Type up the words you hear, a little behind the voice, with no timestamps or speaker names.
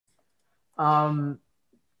Um,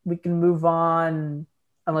 we can move on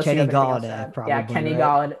unless you Kenny have anything else to Galladay, add. Yeah, probably, Kenny right?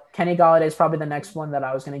 Golliday. Kenny Golliday is probably the next one that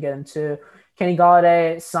I was going to get into. Kenny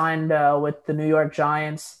Golliday signed with the New York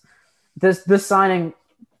Giants. This signing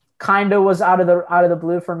kind of was out of the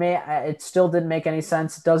blue for me. It still didn't make any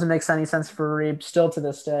sense. It doesn't make any sense for Reeb still to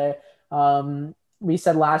this day. We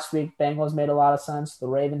said last week Bengals made a lot of sense. The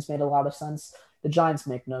Ravens made a lot of sense. The Giants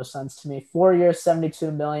make no sense to me. 4 years,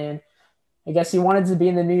 72 million. I guess he wanted to be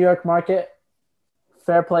in the New York market.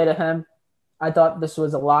 Fair play to him. I thought this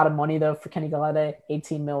was a lot of money though for Kenny Golladay,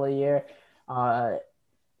 18 mil a year. Uh,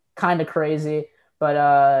 kind of crazy,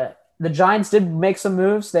 but the Giants did make some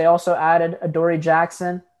moves. They also added Adoree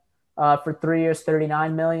Jackson for 3 years,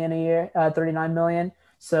 39 million a year, 39 million.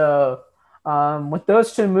 So with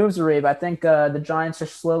those two moves, Reeb, I think the Giants are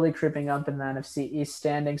slowly creeping up in the NFC East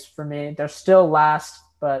standings for me. They're still last,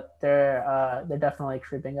 but they're definitely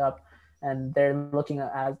creeping up, and they're looking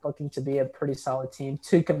to be a pretty solid team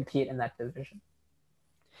to compete in that division.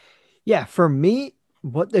 Yeah, for me,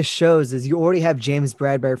 what this shows is you already have James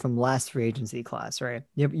Bradbury from last free agency class, right?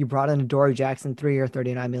 You brought in Dory Jackson, 3 year,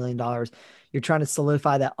 $39 million. You're trying to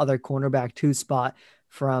solidify that other cornerback two spot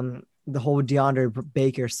from the whole DeAndre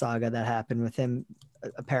Baker saga that happened with him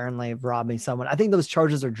apparently robbing someone. I think those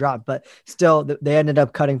charges are dropped, but still they ended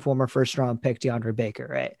up cutting former first round pick DeAndre Baker,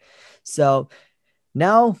 right? So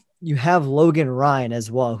now you have Logan Ryan as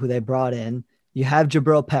well, who they brought in. You have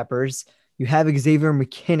Jabril Peppers. You have Xavier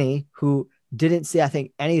McKinney, who didn't see, I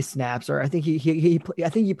think, any snaps, or I think I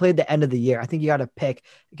think he played the end of the year. I think he got a pick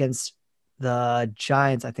against the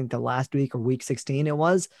Giants. I think the last week or week 16 it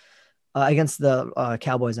was against the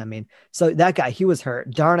Cowboys. I mean, so that guy, he was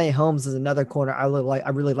hurt. Darnay Holmes is another corner I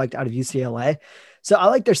really liked out of UCLA. So I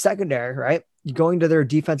like their secondary, right? Going to their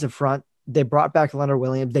defensive front, they brought back Leonard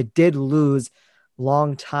Williams. They did lose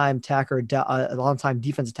long-time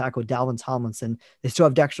defensive tackle Dalvin Tomlinson. They still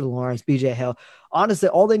have Dexter Lawrence, BJ Hill. Honestly,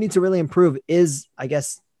 all they need to really improve is, I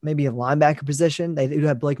guess, maybe a linebacker position. They do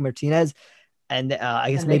have Blake Martinez, and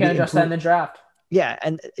I guess And they can maybe adjust that improve. in the draft. Yeah,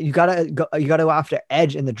 and you gotta go after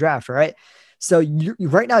edge in the draft, right? So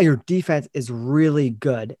right now your defense is really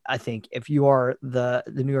good. I think if you are the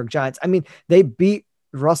New York Giants, I mean they beat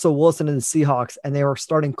Russell Wilson and the Seahawks, and they were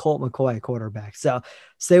starting Colt McCoy at quarterback. So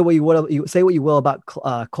say what you will about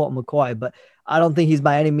Colt McCoy, but I don't think he's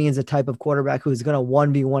by any means the type of quarterback who's going to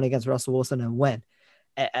 1v1 against Russell Wilson and win.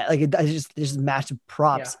 Like it's just massive Yeah.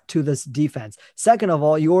 props to this defense. Second of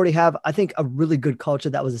all, you already have, I think, a really good culture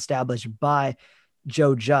that was established by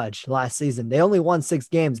Joe Judge last season. They only won 6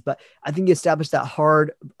 games, but I think you established that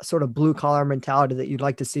hard sort of blue collar mentality that you'd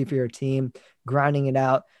like to see for your team, grinding it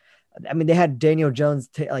out. I mean, they had Daniel Jones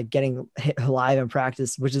like getting hit live in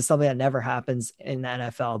practice, which is something that never happens in the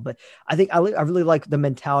NFL. But I think I really like the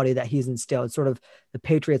mentality that he's instilled, sort of the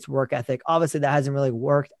Patriots work ethic. Obviously, that hasn't really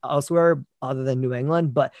worked elsewhere other than New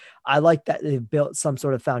England, but I like that they've built some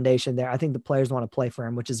sort of foundation there. I think the players want to play for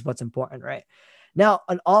him, which is what's important, right? Now,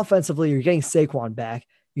 on offensively, you're getting Saquon back.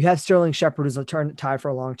 You have Sterling Shepard, who's a tied for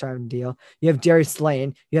a long-term deal. You have Darius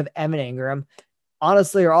Slayton. You have Evan Ingram.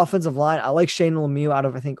 Honestly, our offensive line, I like Shane Lemieux out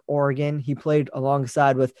of, I think, Oregon. He played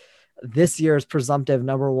alongside with this year's presumptive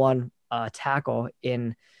number one tackle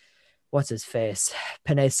in what's his face,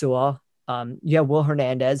 Penei Sewell. You have Will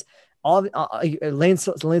Hernandez. Lane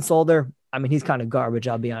Solder. I mean, he's kind of garbage.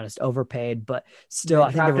 I'll be honest, overpaid, but still, They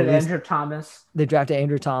I think they drafted released. Andrew Thomas. They drafted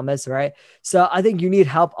Andrew Thomas, right? So I think you need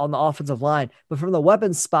help on the offensive line, but from the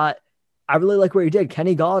weapons spot, I really like what you did.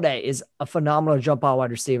 Kenny Golliday is a phenomenal jump ball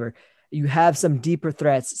wide receiver. You have some deeper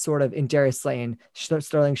threats, sort of in Darius Slayton,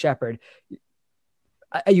 Sterling Shepard.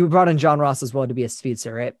 You brought in John Ross as well to be a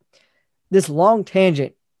speedster, right? This long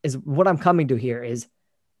tangent is what I'm coming to here is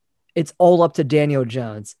it's all up to Daniel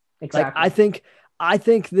Jones. Like Exactly. I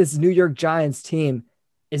think this New York Giants team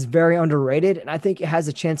is very underrated, and I think it has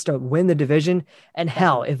a chance to win the division. And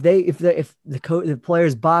hell, Definitely. if the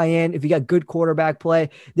players buy in, if you got good quarterback play,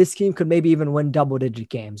 this team could maybe even win double digit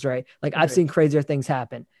games, right? Like I've Agreed. seen crazier things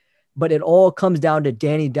happen, but it all comes down to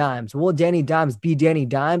Danny Dimes. Will Danny Dimes be Danny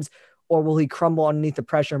Dimes, or will he crumble underneath the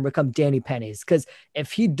pressure and become Danny Pennies? Because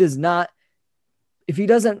if he does not, if he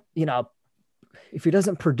doesn't, if he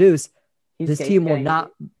doesn't produce, He's this team will getting.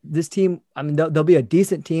 not. This team, I mean, they'll be a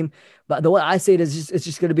decent team, but the way I say it is, it's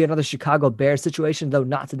just going to be another Chicago Bears situation, though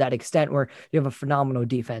not to that extent where you have a phenomenal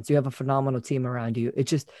defense, you have a phenomenal team around you. It's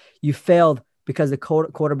just you failed because the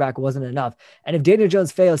quarterback wasn't enough. And if Daniel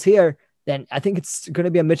Jones fails here, then I think it's going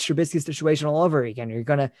to be a Mitch Trubisky situation all over again. You're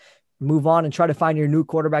going to move on and try to find your new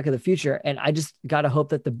quarterback of the future. And I just got to hope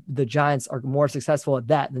that the Giants are more successful at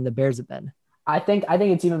that than the Bears have been. I think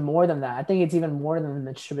it's even more than that. I think it's even more than the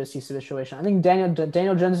Mitch Trubisky situation. I think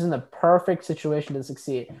Daniel Jones is in the perfect situation to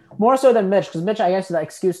succeed, more so than Mitch, because Mitch, I guess the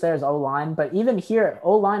excuse there is O line, but even here,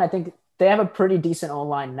 O line, I think they have a pretty decent O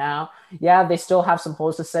line now. Yeah, they still have some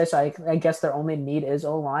holes to say, so I guess their only need is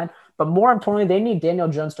O line. But more importantly, they need Daniel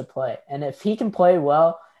Jones to play, and if he can play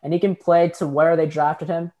well and he can play to where they drafted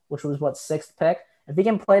him, which was what, sixth pick, if he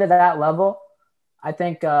can play to that level, I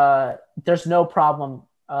think there's no problem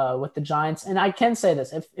with the Giants. And I can say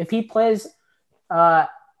this: if he uh,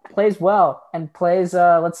 plays well and plays,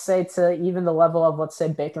 let's say, to even the level of, let's say,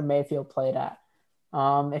 Baker Mayfield played at,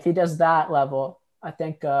 if he does that level, I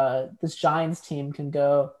think this Giants team can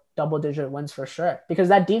go double-digit wins for sure, because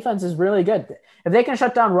that defense is really good. If they can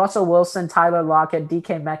shut down Russell Wilson, Tyler Lockett,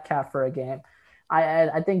 DK Metcalf for a game,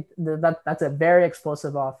 I think that's a very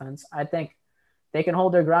explosive offense. I think they can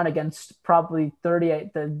hold their ground against probably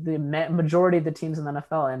 38 the majority of the teams in the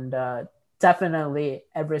NFL, and definitely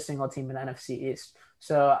every single team in the NFC East.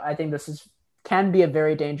 So I think this is can be a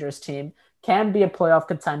very dangerous team, can be a playoff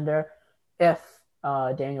contender if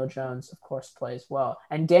Daniel Jones, of course, plays well.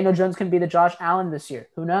 And Daniel Jones can be the Josh Allen this year.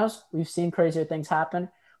 Who knows? We've seen crazier things happen.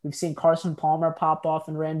 We've seen Carson Palmer pop off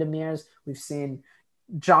in random years. We've seen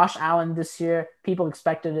Josh Allen this year. People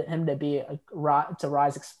expected him to be to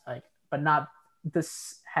rise, but not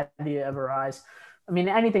this heavy of a rise. I mean,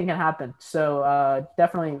 anything can happen. So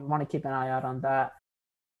definitely want to keep an eye out on that.